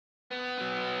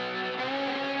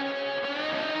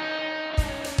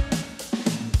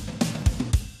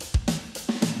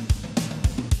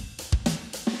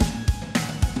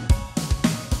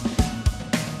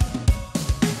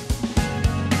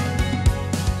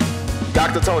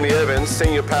Dr. Tony Evans,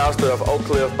 Senior Pastor of Oak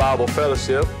Cliff Bible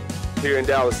Fellowship here in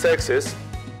Dallas, Texas.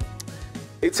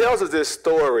 He tells us this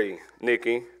story,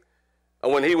 Nikki,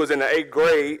 of when he was in the 8th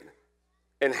grade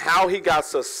and how he got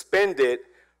suspended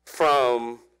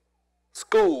from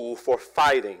school for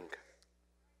fighting.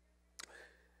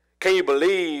 Can you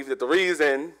believe that the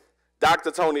reason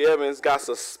Dr. Tony Evans got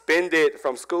suspended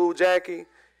from school, Jackie,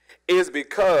 is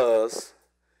because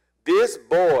this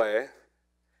boy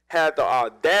had the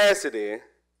audacity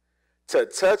to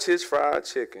touch his fried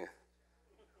chicken.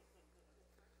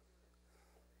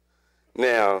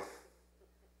 Now,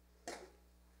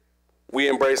 we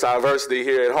embrace our diversity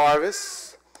here at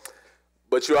Harvest,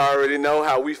 but you already know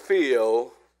how we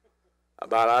feel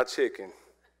about our chicken.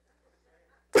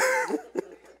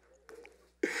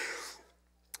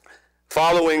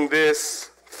 Following this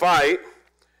fight,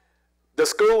 the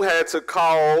school had to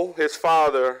call his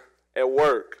father at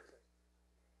work.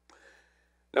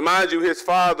 Now, mind you, his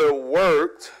father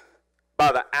worked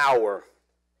by the hour,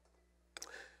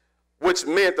 which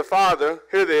meant the father,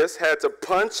 hear this, had to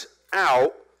punch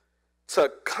out to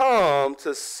come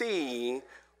to see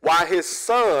why his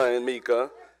son, Mika,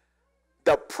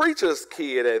 the preacher's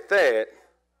kid at that,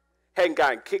 hadn't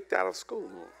gotten kicked out of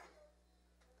school.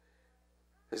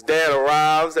 His dad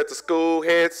arrives at the school,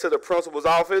 heads to the principal's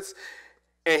office,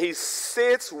 and he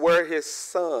sits where his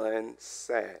son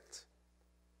sat,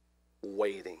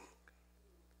 waiting.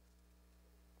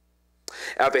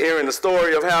 After hearing the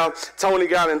story of how Tony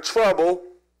got in trouble,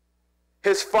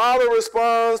 his father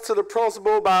responds to the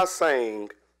principal by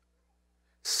saying,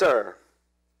 "Sir,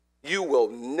 you will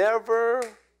never,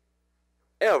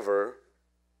 ever,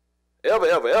 ever,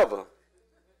 ever, ever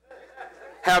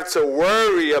have to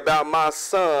worry about my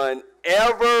son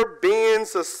ever being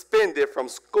suspended from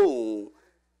school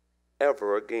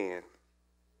ever again."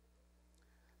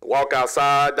 Walk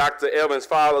outside, Dr. Evans'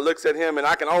 father looks at him, and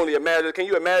I can only imagine, can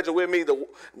you imagine with me the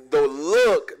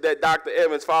look that Dr.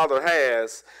 Evans' father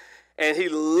has? And he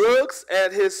looks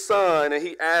at his son and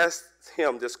he asks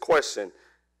him this question: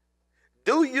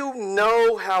 "Do you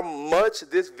know how much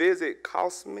this visit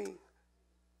cost me?"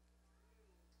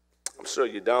 I'm sure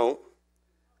you don't,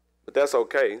 but that's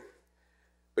okay,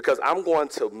 because I'm going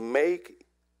to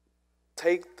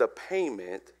take the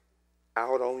payment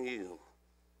out on you.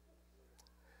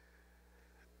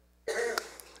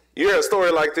 You hear a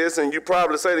story like this, and you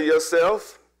probably say to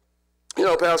yourself, you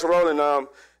know, Pastor Roland,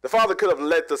 the father could have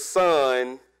let the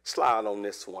son slide on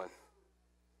this one.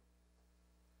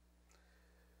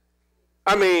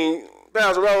 I mean,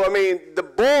 Pastor Roland, the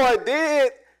boy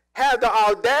did have the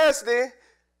audacity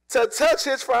to touch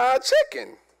his fried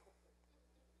chicken.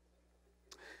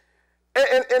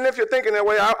 And if you're thinking that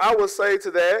way, I would say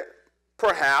to that,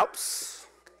 perhaps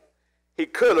he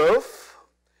could have.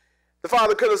 The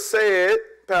father could have said,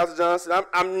 "Pastor Johnson,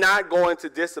 I'm not going to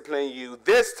discipline you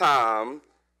this time.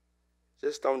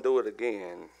 Just don't do it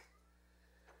again."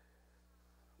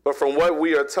 But from what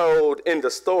we are told in the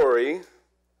story,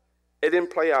 it didn't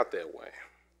play out that way.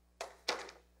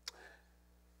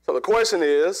 So the question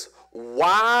is,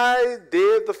 why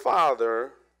did the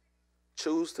father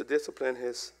choose to discipline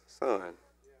his son?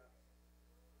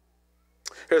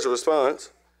 Here's a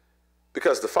response: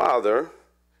 because the father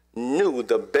knew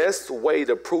the best way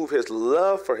to prove his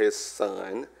love for his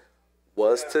son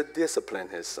was to discipline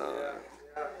his son.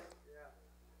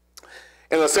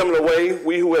 In a similar way,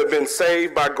 we who have been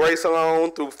saved by grace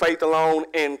alone, through faith alone,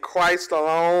 in Christ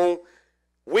alone,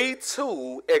 we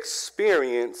too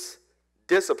experience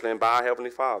discipline by our Heavenly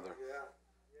Father.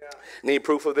 Need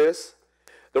proof of this?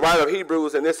 The writer of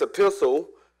Hebrews in this epistle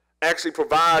actually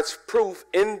provides proof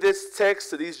in this text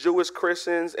to these Jewish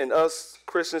Christians and us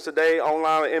Christians today,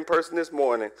 online and in person this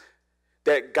morning,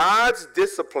 that God's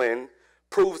discipline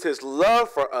proves his love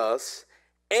for us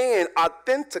and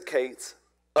authenticates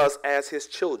us as his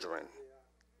children.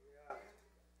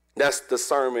 That's the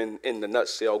sermon in the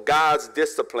nutshell. God's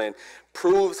discipline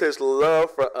proves his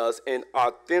love for us and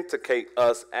authenticates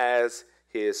us as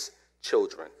his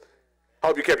children. I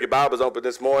hope you kept your Bibles open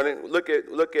this morning. Look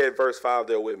at verse 5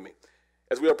 there with me.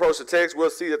 As we approach the text,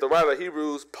 we'll see that the writer of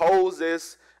Hebrews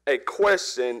poses a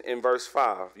question in verse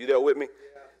 5. You there with me?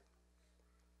 Yeah.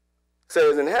 It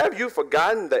says, "And have you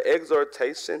forgotten the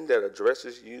exhortation that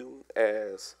addresses you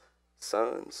as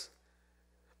sons?"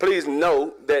 Please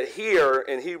note that here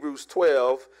in Hebrews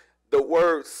 12, the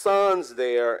word sons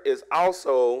there is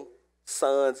also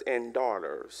sons and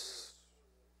daughters.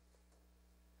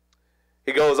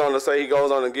 He goes on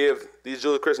to give these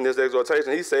Jewish Christians this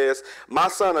exhortation. He says, "My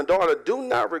son and daughter, do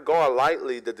not regard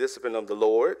lightly the discipline of the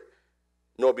Lord,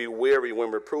 nor be weary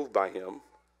when reproved by him.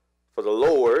 For the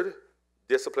Lord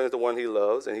disciplines the one he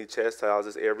loves, and he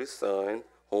chastises every son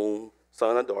or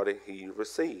daughter he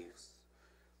receives.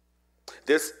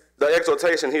 The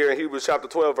exhortation here in Hebrews chapter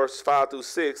 12, verses 5 through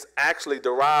 6, actually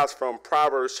derives from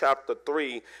Proverbs chapter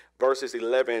 3, verses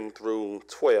 11 through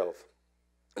 12.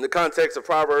 In the context of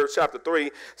Proverbs chapter 3,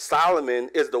 Solomon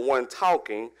is the one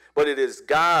talking, but it is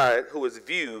God who is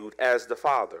viewed as the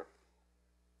father.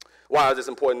 Why is this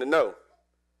important to know?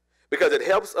 Because it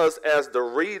helps us as the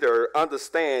reader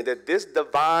understand that this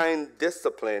divine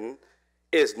discipline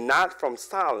is not from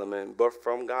Solomon, but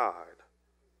from God.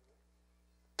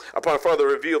 Upon further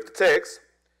review of the text,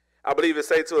 I believe it's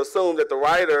safe to assume that the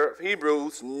writer of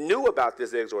Hebrews knew about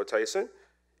this exhortation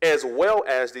as well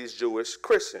as these Jewish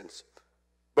Christians.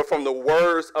 But from the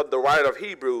words of the writer of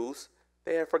Hebrews,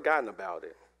 they had forgotten about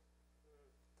it.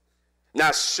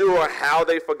 Not sure how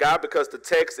they forgot because the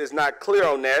text is not clear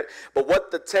on that, but what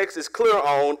the text is clear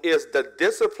on is the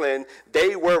discipline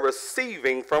they were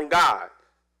receiving from God.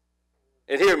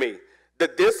 And hear me, the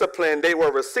discipline they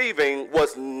were receiving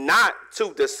was not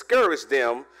to discourage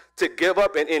them to give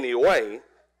up in any way.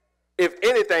 If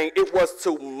anything, it was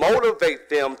to motivate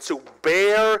them to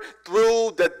bear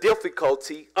through the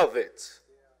difficulty of it.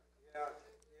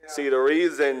 See, the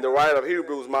reason the writer of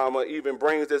Hebrews, mama, even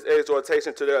brings this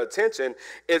exhortation to their attention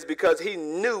is because he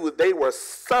knew they were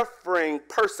suffering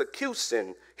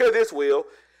persecution. Hear this, Will,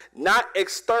 not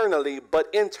externally, but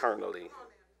internally.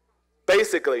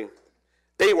 Basically,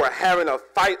 they were having a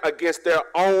fight against their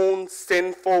own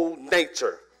sinful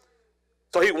nature.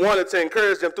 So he wanted to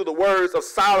encourage them through the words of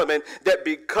Solomon that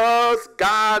because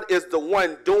God is the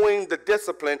one doing the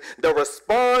discipline, the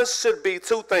response should be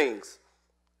two things.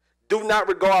 Do not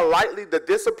regard lightly the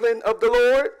discipline of the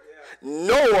Lord,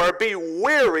 nor be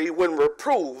weary when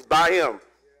reproved by him.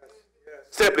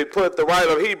 Simply put, the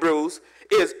writer of Hebrews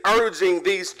is urging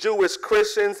these Jewish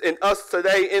Christians and us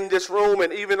today in this room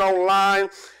and even online,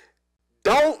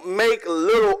 don't make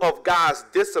little of God's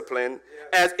discipline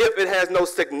as if it has no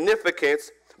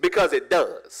significance, because it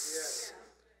does.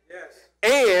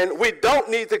 And we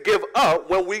don't need to give up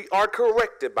when we are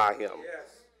corrected by him.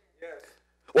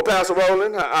 Well, Pastor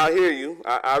Roland, I hear you.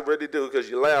 I really do, because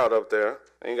you're loud up there.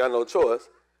 I ain't got no choice.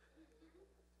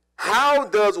 How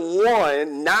does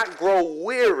one not grow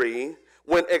weary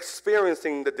when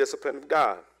experiencing the discipline of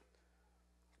God?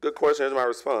 Good question. Here's my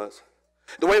response.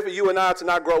 The way for you and I to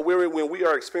not grow weary when we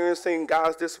are experiencing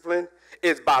God's discipline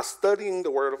is by studying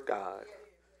the Word of God.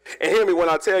 And hear me when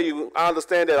I tell you, I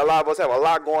understand that a lot of us have a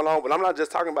lot going on, but I'm not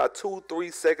just talking about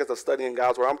 2-3 seconds of studying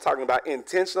God's Word. I'm talking about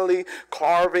intentionally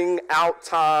carving out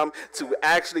time to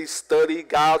actually study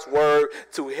God's Word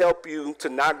to help you to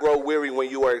not grow weary when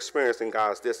you are experiencing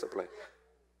God's discipline.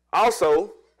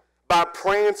 Also, by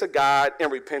praying to God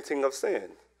and repenting of sin.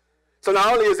 So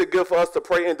not only is it good for us to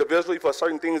pray individually for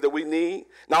certain things that we need,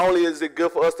 not only is it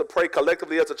good for us to pray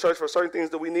collectively as a church for certain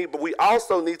things that we need, but we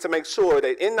also need to make sure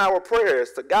that in our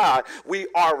prayers to God, we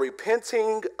are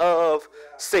repenting of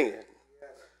sin.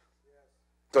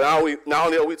 So not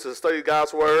only are we to study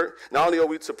God's Word, not only are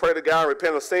we to pray to God and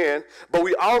repent of sin, but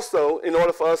we also, in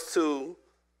order for us to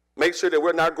make sure that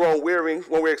we're not growing weary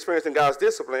when we're experiencing God's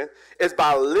discipline, is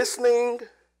by listening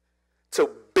to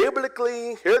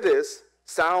biblically, hear this,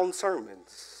 sound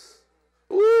sermons.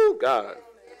 Ooh, God.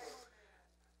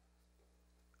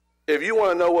 If you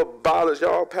want to know what bothers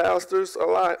y'all pastors a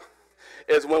lot,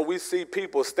 is when we see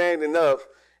people standing up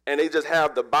and they just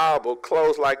have the Bible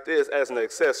closed like this as an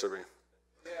accessory.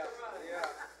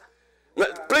 Now,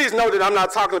 please know that I'm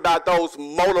not talking about those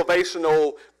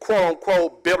motivational,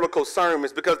 quote-unquote, biblical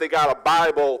sermons because they got a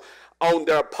Bible on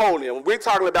their podium. We're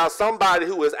talking about somebody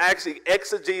who is actually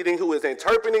exegeting, who is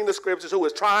interpreting the scriptures, who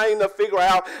is trying to figure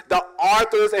out the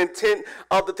author's intent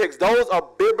of the text. Those are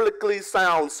biblically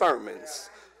sound sermons.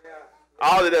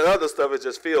 All of that other stuff is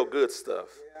just feel-good stuff.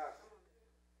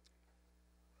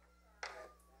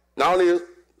 Not only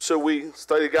should we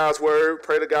study God's Word,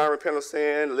 pray to God, repent of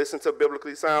sin, listen to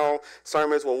biblically sound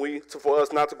sermons for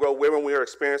us not to grow weary when we are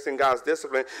experiencing God's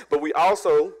discipline, but we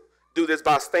also do this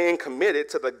by staying committed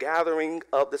to the gathering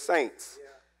of the saints.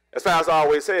 As Pastor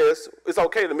always says, it's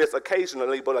okay to miss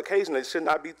occasionally, but occasionally should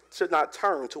not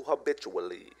turn to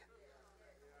habitually.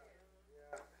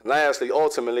 And lastly,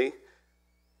 ultimately,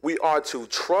 we are to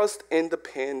trust and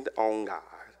depend on God.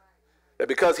 That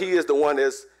because he is the one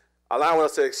that's allowing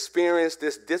us to experience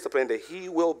this discipline, that he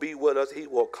will be with us, he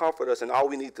will comfort us, and all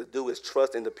we need to do is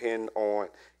trust and depend on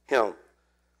him.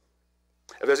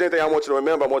 If there's anything I want you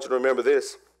to remember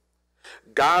this.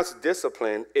 God's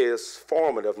discipline is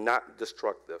formative, not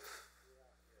destructive.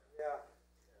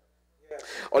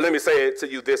 Or let me say it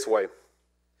to you this way.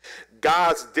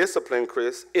 God's discipline,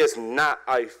 Chris, is not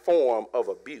a form of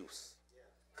abuse.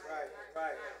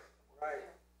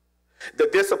 The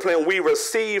discipline we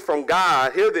receive from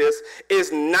God, hear this,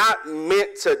 is not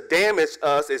meant to damage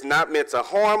us. It's not meant to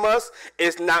harm us.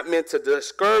 It's not meant to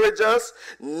discourage us,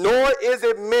 nor is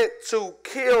it meant to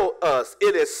kill us.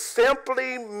 It is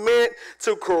simply meant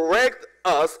to correct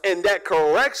us, and that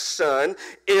correction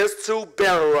is to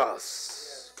better us.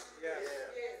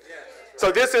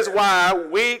 So this is why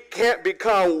we can't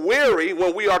become weary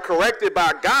when we are corrected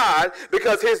by God,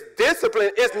 because his discipline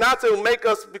is not to make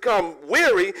us become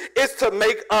weary, it's to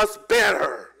make us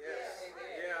better.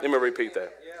 Let me repeat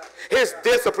that. His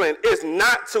discipline is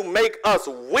not to make us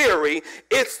weary,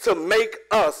 it's to make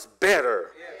us better.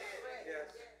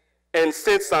 And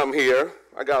since I'm here,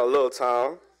 I got a little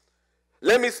time,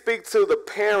 let me speak to the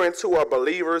parents who are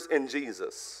believers in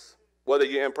Jesus, whether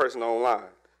you're in person or online.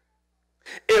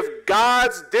 If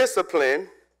God's discipline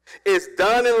is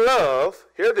done in love,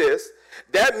 hear this,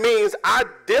 that means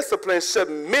our discipline should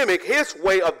mimic his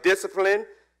way of discipline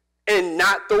and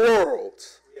not the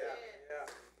world's.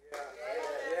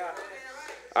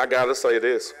 I gotta say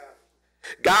this.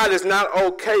 God is not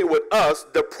okay with us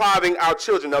depriving our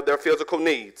children of their physical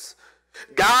needs.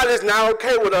 God is not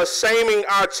okay with us shaming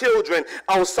our children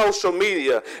on social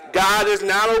media. God is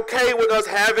not okay with us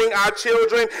having our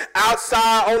children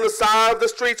outside on the side of the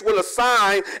streets with a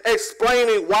sign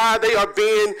explaining why they are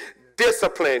being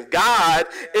disciplined. God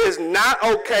is not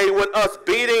okay with us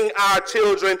beating our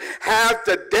children half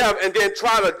to death and then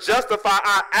try to justify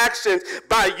our actions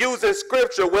by using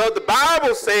scripture. Well, the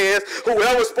Bible says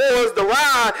whoever spoils the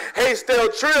rod hates their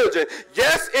children.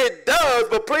 Yes, it does,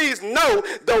 but please know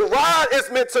the rod is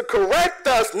meant to correct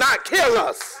us, not kill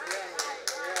us.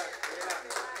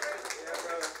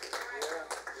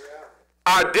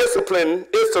 Our discipline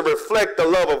is to reflect the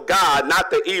love of God, not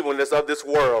the evilness of this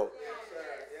world.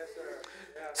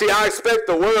 See, I expect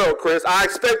the world, Chris. I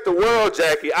expect the world,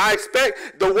 Jackie. I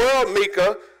expect the world,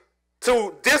 Mika,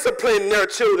 to discipline their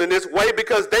children this way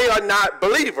because they are not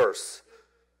believers.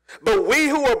 But we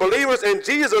who are believers in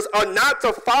Jesus are not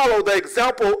to follow the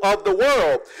example of the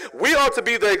world. We are to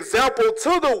be the example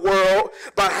to the world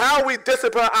by how we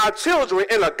discipline our children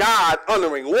in a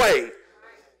God-honoring way.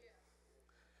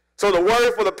 So the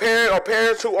word for the parent or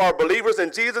parents who are believers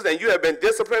in Jesus and you have been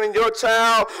disciplining your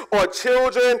child or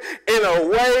children in a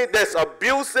way that's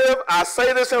abusive, I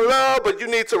say this in love, but you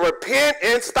need to repent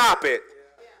and stop it.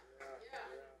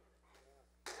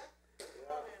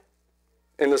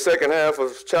 In the second half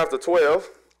of chapter 12,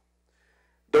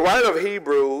 the writer of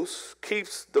Hebrews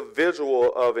keeps the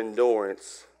visual of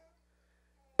endurance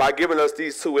by giving us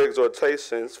these two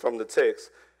exhortations from the text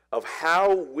of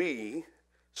how we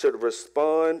should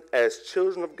respond as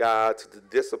children of God to the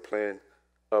discipline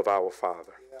of our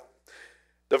Father.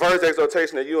 The first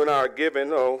exhortation that you and I are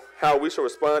given on how we should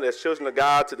respond as children of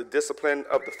God to the discipline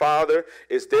of the Father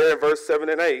is there in verse 7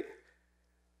 and 8.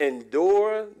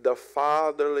 Endure the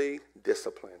fatherly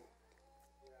discipline.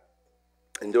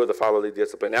 Endure the fatherly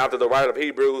discipline. After the writer of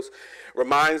Hebrews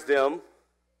reminds them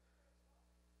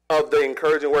of the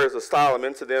encouraging words of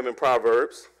Solomon to them in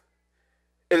Proverbs,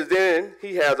 it is then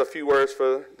he has a few words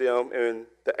for them in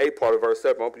the 8th part of verse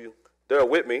 7. I hope you there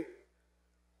with me.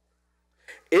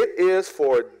 It is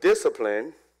for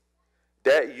discipline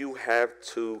that you have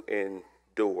to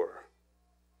endure.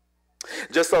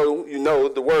 Just so you know,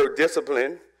 the word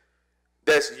discipline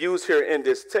that's used here in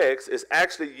this text is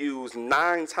actually used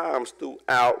 9 times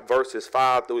throughout verses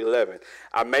 5 through 11.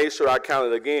 I made sure I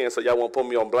counted again so y'all won't put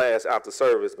me on blast after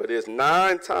service, but it's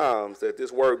 9 times that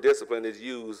this word discipline is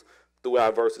used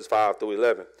throughout verses 5 through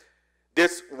 11.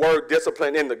 This word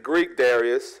discipline in the Greek,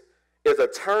 Darius, is a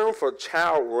term for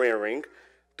child rearing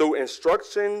through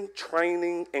instruction,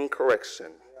 training, and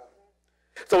correction.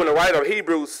 So when the writer of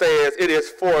Hebrews says it is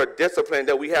for discipline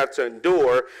that we have to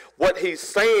endure, what he's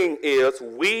saying is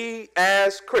we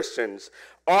as Christians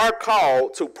are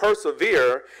called to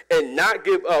persevere and not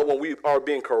give up when we are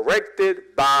being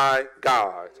corrected by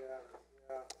God.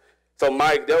 So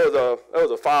Mike, there was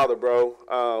a father, bro,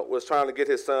 was trying to get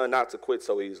his son not to quit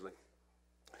so easily.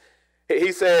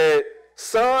 He said,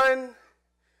 son,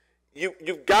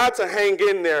 you've got to hang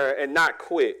in there and not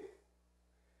quit.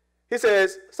 He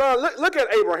says, son, look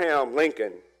at Abraham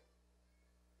Lincoln.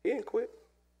 He didn't quit.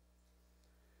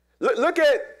 Look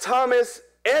at Thomas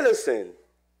Edison.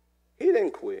 He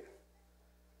didn't quit.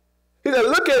 He said,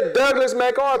 look at Douglas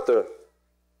MacArthur.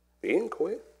 He didn't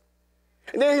quit.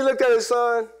 And then he looked at his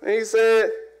son and he said,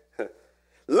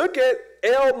 look at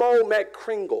Elmo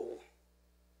McCringle.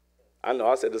 I know,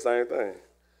 I said the same thing.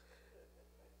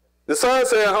 The son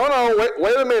said, hold on,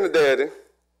 wait a minute, Daddy.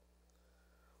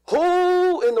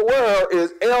 Who in the world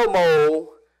is Elmo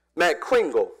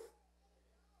McCringle?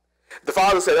 The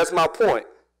father said, that's my point.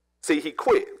 See, he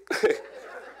quit.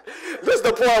 This is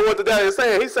the point what the dad is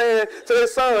saying. He's saying to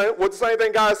his son, what the same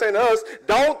thing God is saying to us,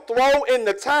 don't throw in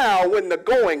the towel when the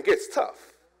going gets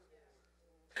tough.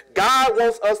 God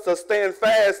wants us to stand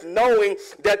fast knowing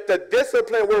that the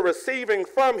discipline we're receiving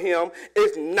from him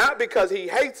is not because he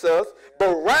hates us,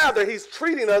 but rather he's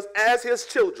treating us as his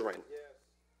children.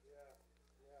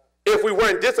 If we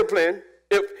weren't disciplined,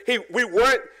 if we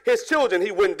weren't his children,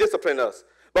 he wouldn't discipline us.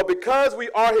 But because we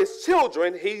are his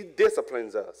children, he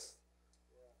disciplines us.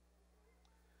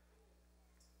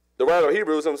 The writer of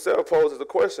Hebrews himself poses the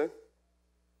question.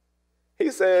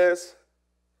 He says,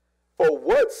 for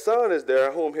what son is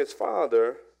there whom his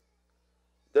father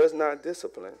does not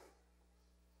discipline?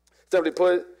 Simply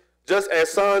put, just as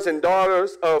sons and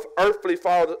daughters of earthly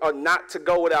fathers are not to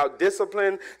go without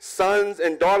discipline, sons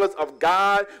and daughters of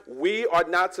God, we are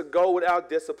not to go without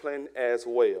discipline as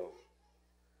well.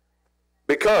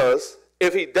 Because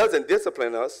if he doesn't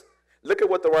discipline us, look at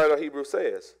what the writer of Hebrews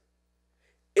says.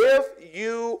 If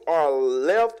you are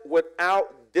left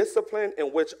without discipline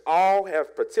in which all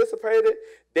have participated,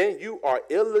 then you are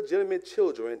illegitimate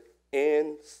children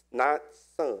and not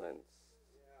sons.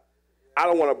 I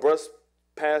don't want to brush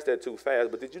past that too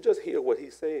fast, but did you just hear what he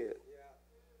said?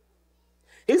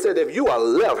 He said, if you are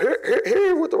left,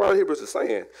 hear what the writer of Hebrews is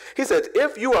saying. He says,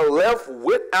 if you are left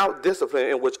without discipline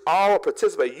in which all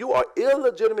participate, you are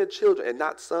illegitimate children and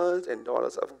not sons and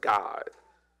daughters of God.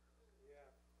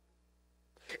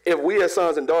 If we as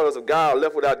sons and daughters of God are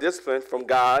left without discipline from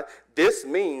God, this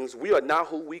means we are not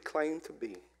who we claim to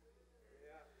be.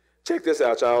 Check this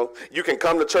out, y'all. You can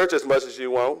come to church as much as you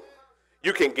want.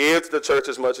 You can give to the church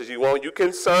as much as you want. You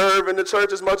can serve in the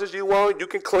church as much as you want. You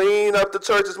can clean up the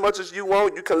church as much as you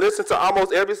want. You can listen to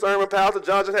almost every sermon Pastor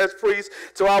Johnson has preached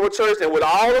to our church. And with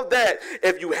all of that,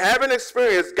 if you haven't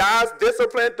experienced God's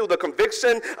discipline through the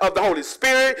conviction of the Holy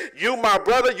Spirit, you, my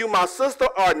brother, you, my sister,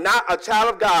 are not a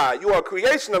child of God. You are a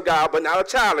creation of God, but not a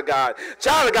child of God.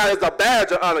 Child of God is a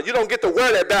badge of honor. You don't get to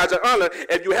wear that badge of honor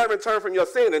if you haven't turned from your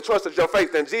sin and trusted your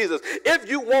faith in Jesus. If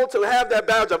you want to have that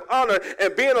badge of honor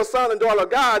and being a son and daughter of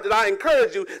God, that I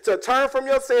encourage you to turn from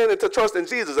your sin and to trust in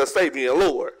Jesus as Savior and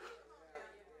Lord.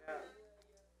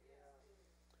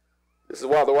 This is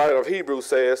why the writer of Hebrews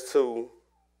says to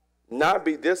not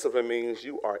be disciplined means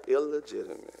you are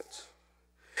illegitimate.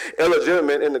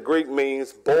 Illegitimate in the Greek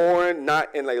means born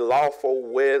not in a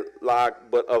lawful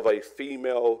wedlock, but of a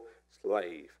female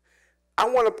slave. I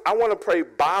want to play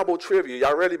Bible trivia.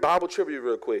 Y'all ready? Bible trivia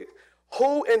real quick.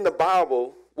 Who in the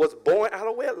Bible was born out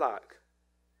of wedlock?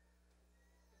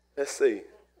 Let's see.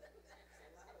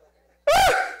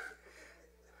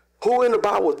 Who in the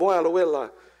Bible was born out of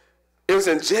wedlock? It was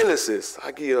in Genesis.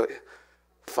 I give you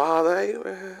Father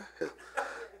Abraham.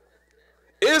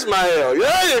 Ishmael.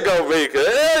 There you go, Mika.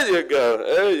 There you go.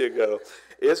 There you go.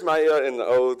 Ishmael in the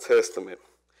Old Testament.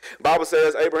 The Bible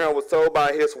says Abraham was told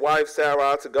by his wife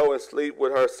Sarah to go and sleep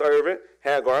with her servant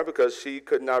Hagar because she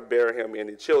could not bear him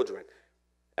any children.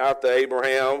 After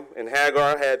Abraham and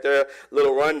Hagar had their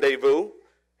little rendezvous,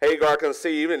 Hagar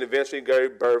conceived and eventually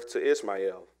gave birth to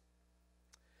Ishmael.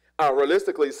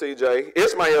 Realistically, CJ,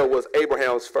 Ishmael was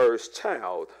Abraham's first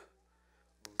child,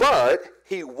 but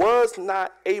he was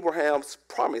not Abraham's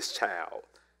promised child.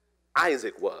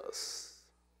 Isaac was.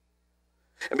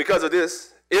 And because of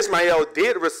this, Ishmael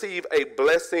did receive a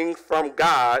blessing from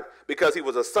God because he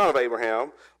was a son of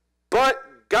Abraham, but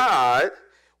God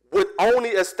would only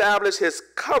establish his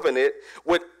covenant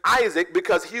with Isaac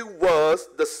because he was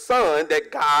the son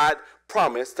that God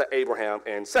promised to Abraham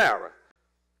and Sarah.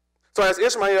 So as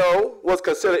Ishmael was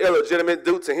considered illegitimate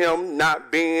due to him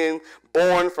not being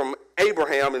born from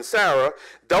Abraham and Sarah,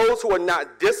 those who are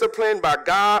not disciplined by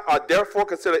God are therefore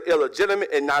considered illegitimate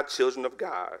and not children of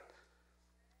God.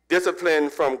 Discipline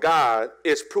from God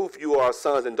is proof you are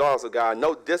sons and daughters of God.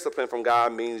 No discipline from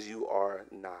God means you are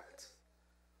not.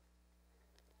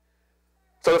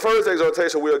 So the first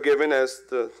exhortation we are given as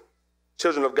the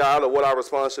children of God, or what our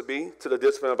response should be to the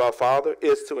discipline of our Father,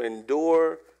 is to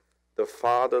endure the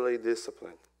fatherly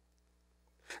discipline.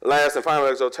 Last and final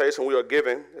exhortation we are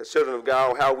given as children of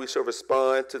God on how we should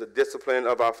respond to the discipline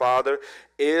of our Father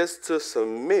is to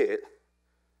submit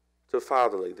to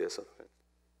fatherly discipline.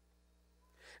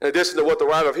 In addition to what the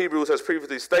writer of Hebrews has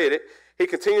previously stated, he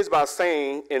continues by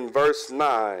saying in verse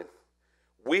 9,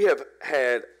 we have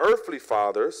had earthly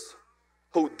fathers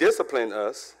who disciplined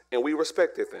us, and we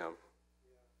respected them.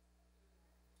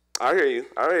 I hear you.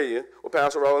 Well,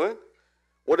 Pastor Roland,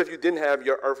 what if you didn't have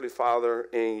your earthly father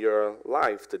in your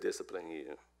life to discipline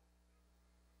you?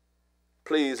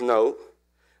 Please note,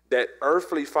 that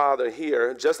earthly father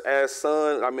here, just as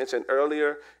son, I mentioned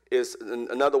earlier, is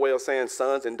another way of saying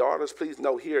sons and daughters. Please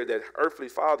note here that earthly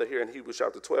father here in Hebrews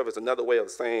chapter 12 is another way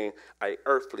of saying an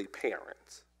earthly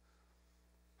parent.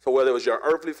 So whether it was your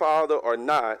earthly father or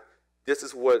not, this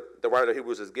is what the writer of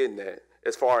Hebrews is getting at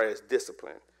as far as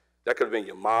discipline. That could have been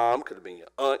your mom, could have been your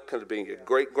aunt, could have been your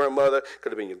great-grandmother,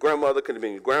 could have been your grandmother, could have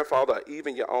been your grandfather, or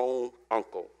even your own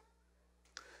uncle.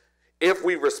 If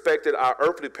we respected our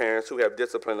earthly parents who have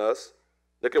disciplined us,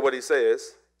 look at what he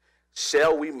says,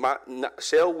 shall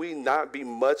we not be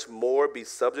much more be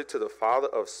subject to the Father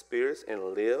of spirits and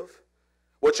live?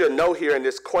 What you'll know here in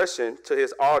this question to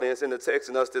his audience in the text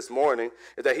and us this morning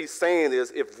is that he's saying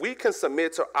is if we can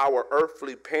submit to our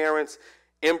earthly parents'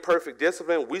 imperfect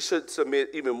discipline, we should submit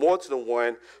even more to the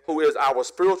one who is our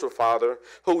spiritual father,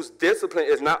 whose discipline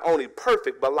is not only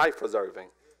perfect but life-preserving.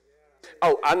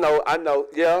 Oh, I know.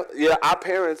 Yeah. Our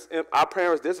parents'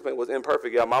 discipline was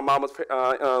imperfect. Yeah, my mama's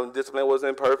discipline was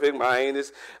imperfect. My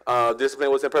auntie's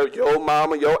discipline was imperfect. Your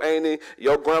mama, your auntie,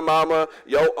 your grandmama,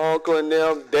 your uncle, and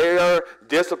them, their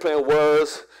discipline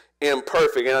was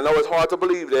imperfect. And I know it's hard to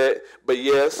believe that, but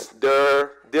yes,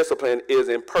 their discipline is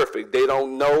imperfect. They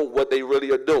don't know what they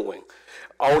really are doing.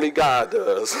 Only God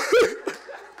does,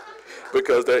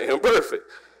 because they're imperfect.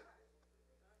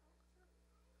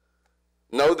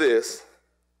 Know this,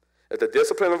 that the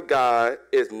discipline of God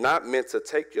is not meant to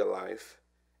take your life,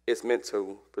 it's meant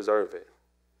to preserve it.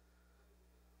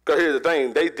 Because here's the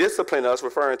thing, they discipline us,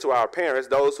 referring to our parents,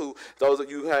 those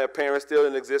of you who have parents still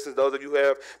in existence, those of you who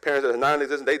have parents that are not in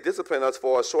existence, they discipline us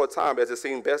for a short time as it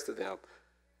seemed best to them.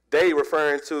 They,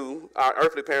 referring to our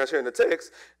earthly parents here in the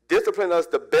text, discipline us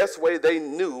the best way they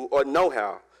knew or know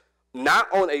how, not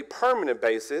on a permanent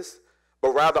basis,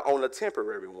 but rather on a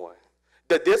temporary one.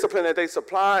 The discipline that they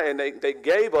supply and they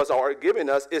gave us or are giving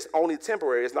us is only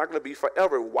temporary. It's not going to be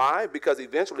forever. Why? Because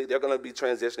eventually they're going to be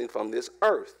transitioning from this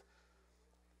earth.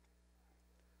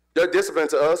 Their discipline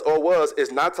to us, or was,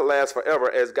 is not to last forever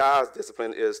as God's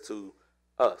discipline is to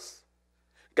us.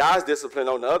 God's discipline,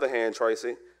 on the other hand,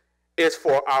 Tracy, is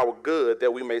for our good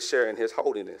that we may share in his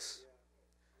holiness.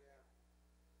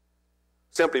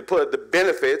 Simply put, the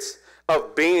benefits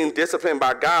of being disciplined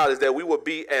by God is that we will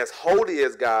be as holy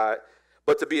as God.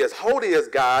 But to be as holy as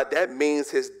God, that means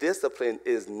his discipline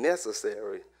is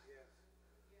necessary.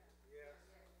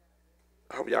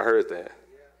 I hope y'all heard that.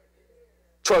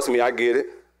 Trust me, I get it.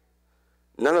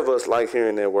 None of us like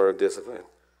hearing that word discipline.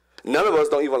 None of us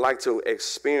don't even like to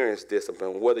experience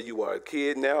discipline. Whether you are a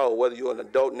kid now or whether you're an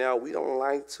adult now, we don't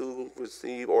like to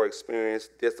receive or experience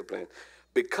discipline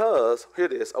because, hear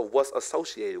this, of what's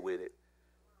associated with it.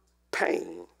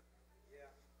 Pain.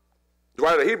 The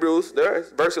writer of Hebrews, there,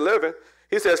 verse 11,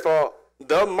 he says, for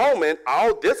the moment,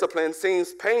 all discipline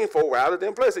seems painful rather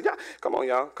than pleasant. Y'all, come on,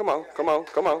 y'all. Come on.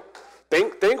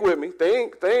 Think with me.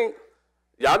 Think.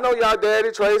 Y'all know y'all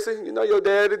daddy, Tracy. You know your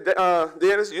daddy,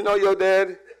 Dennis. You know your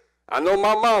daddy. I know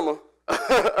my mama.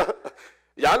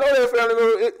 Y'all know that family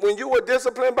member. When you were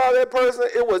disciplined by that person,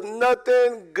 it was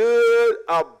nothing good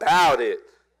about it.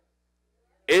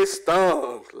 It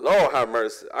stung. Lord have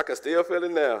mercy. I can still feel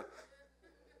it now.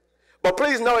 But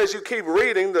please know, as you keep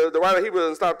reading, the writer of Hebrews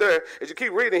doesn't stop there. As you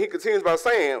keep reading, he continues by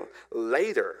saying,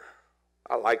 later.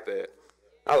 I like that.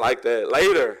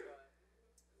 Later.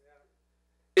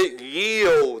 It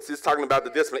yields, he's talking about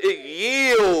the discipline, it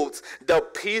yields the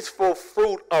peaceful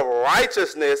fruit of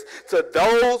righteousness to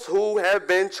those who have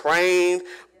been trained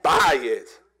by it.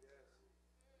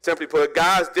 Simply put,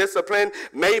 God's discipline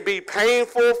may be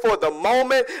painful for the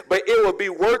moment, but it will be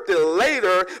worth it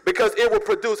later because it will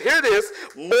produce, hear this,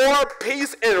 more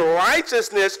peace and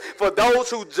righteousness for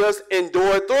those who just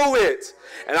endure through it.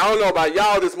 And I don't know about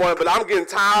y'all this morning, but I'm getting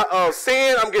tired of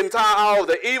sin. I'm getting tired of all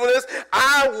the evilness.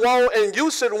 I want, and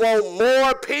you should want,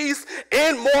 more peace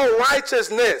and more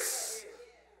righteousness.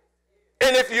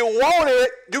 And if you want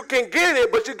it, you can get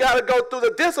it, but you got to go through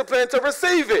the discipline to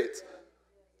receive it.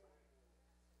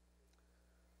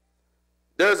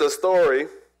 There's a story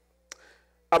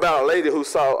about a lady who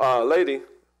saw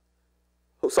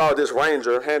this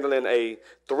ranger handling a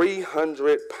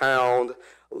 300-pound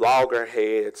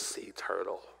loggerhead sea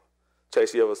turtle.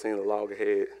 Chase, you ever seen a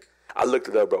loggerhead? I looked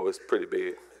it up, bro. It's pretty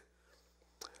big.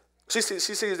 She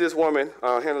sees this woman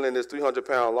handling this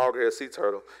 300-pound loggerhead sea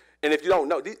turtle. And if you don't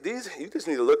know, these you just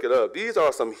need to look it up. These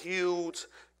are some huge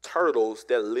turtles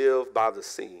that live by the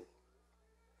sea.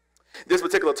 This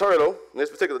particular turtle, this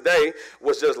particular day,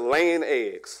 was just laying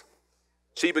eggs.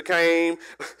 She became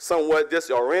somewhat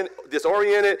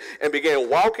disoriented and began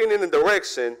walking in the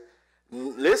direction,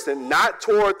 listen, not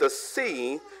toward the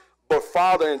sea, but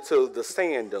farther into the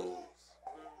sand dunes.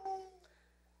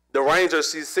 The ranger,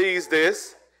 she sees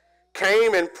this,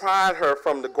 came and pried her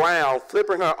from the ground,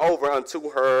 flipping her over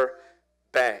onto her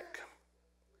back.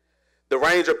 The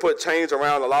ranger put chains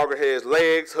around the loggerhead's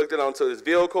legs, hooked it onto his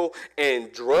vehicle,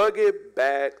 and drug it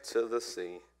back to the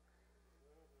sea.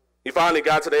 He finally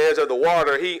got to the edge of the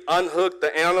water. He unhooked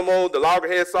the animal. The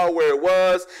loggerhead saw where it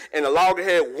was, and the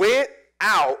loggerhead went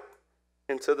out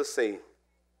into the sea.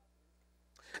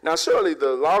 Now, surely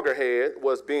the loggerhead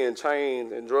was being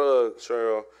chained and drugged,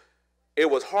 Cheryl. It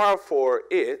was hard for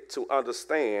it to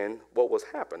understand what was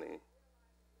happening.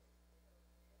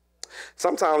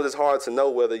 Sometimes it's hard to know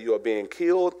whether you are being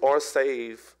killed or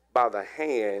saved by the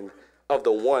hand of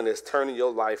the one that's turning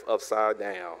your life upside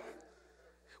down.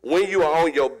 When you are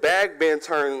on your back, being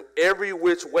turned every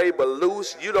which way but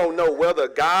loose, you don't know whether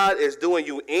God is doing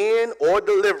you in or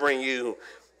delivering you.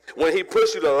 When he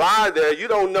puts you to lie there, you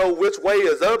don't know which way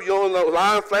is up. You don't know,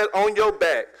 lying flat on your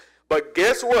back. But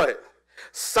guess what?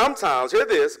 Sometimes, hear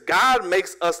this, God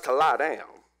makes us to lie down.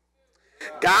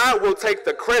 God will take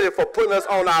the credit for putting us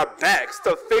on our backs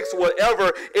to fix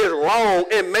whatever is wrong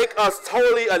and make us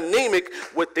totally anemic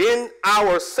within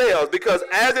ourselves. Because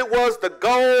as it was the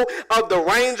goal of the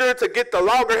ranger to get the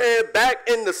loggerhead back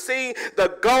in the sea,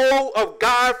 the goal of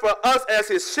God for us as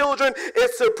his children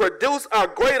is to produce a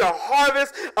greater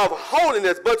harvest of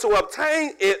holiness. But to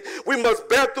obtain it, we must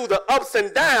bear through the ups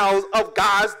and downs of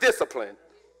God's discipline.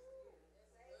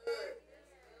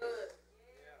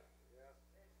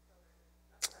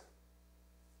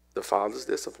 The Father's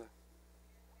discipline.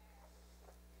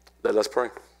 Let us pray.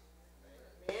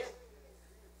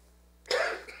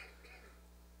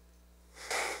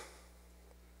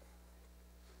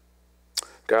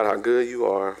 God, how good you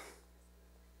are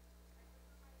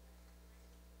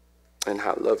and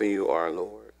how loving you are,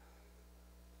 Lord.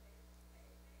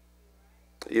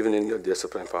 Even in your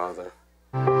discipline, Father.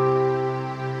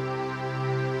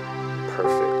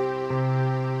 Perfect.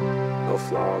 No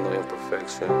flaw, no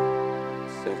imperfection.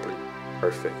 Simply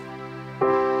perfect.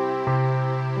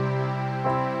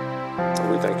 And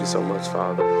we thank you so much,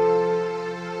 Father,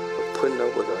 for putting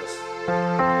up with us.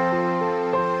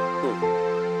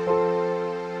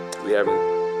 We haven't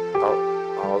thought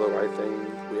all the right things.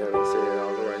 We haven't said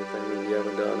all the right things. We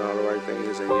haven't done all the right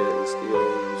things, and yet you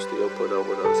still put up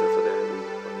with us, and for that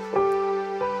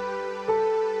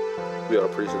we are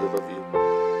appreciative of you.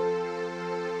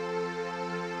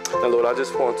 Now, Lord, I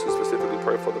just want to specifically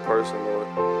pray for the person, Lord,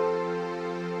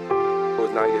 who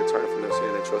is not yet turned from their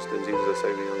sin and trusted in Jesus as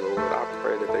Savior, Lord. I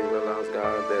pray that they realize,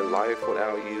 God, that life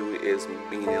without you is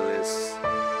meaningless.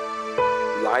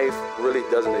 Life really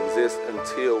doesn't exist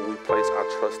until we place our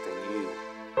trust in you.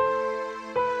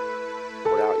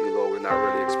 Without you, Lord, we're not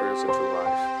really experiencing true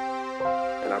life.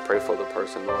 And I pray for the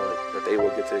person, Lord, that they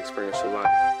will get to experience true life.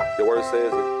 The word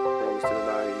says that Romans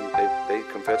 2:9, they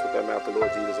confess with their mouth the Lord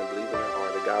Jesus and believe in their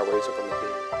heart that God raised him from the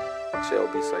dead and shall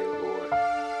be saved, Lord.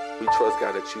 We trust,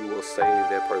 God, that you will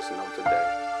save that person on today.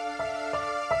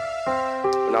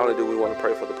 But not only do we want to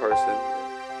pray for the person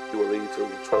you will lead to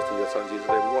trust in your Son Jesus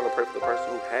today, we want to pray for the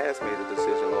person who has made a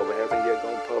decision, Lord, but hasn't yet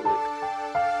gone public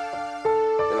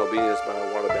in obedience by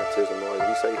water baptism, Lord. As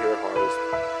we say here at Harvest,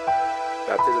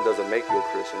 baptism doesn't make you a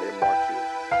Christian, it marks you.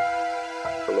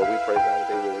 So, Lord, we pray, God, that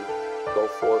they will go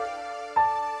forth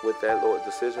with that, Lord,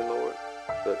 decision, Lord,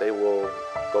 that they will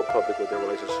go public with their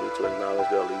relationship to acknowledge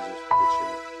their allegiance with you.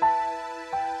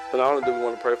 But not only do we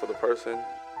want to pray for the person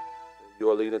you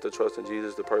are leading to trust in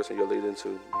Jesus, the person you're leading to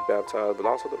be baptized, but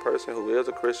also the person who is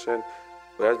a Christian,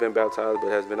 who has been baptized but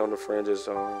has been on the fringes,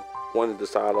 wanting to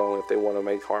decide on if they want to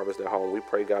make Harvest their home. We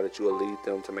pray, God, that you will lead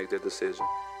them to make their decision.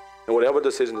 And whatever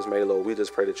decision is made, Lord, we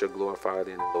just pray that you're glorified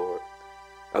in it, Lord.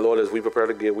 And Lord, as we prepare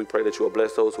to give, we pray that you will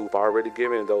bless those who've already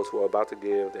given and those who are about to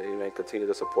give, that you may continue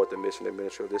to support the mission and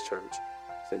ministry of this church.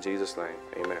 It's in Jesus' name,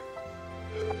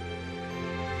 amen.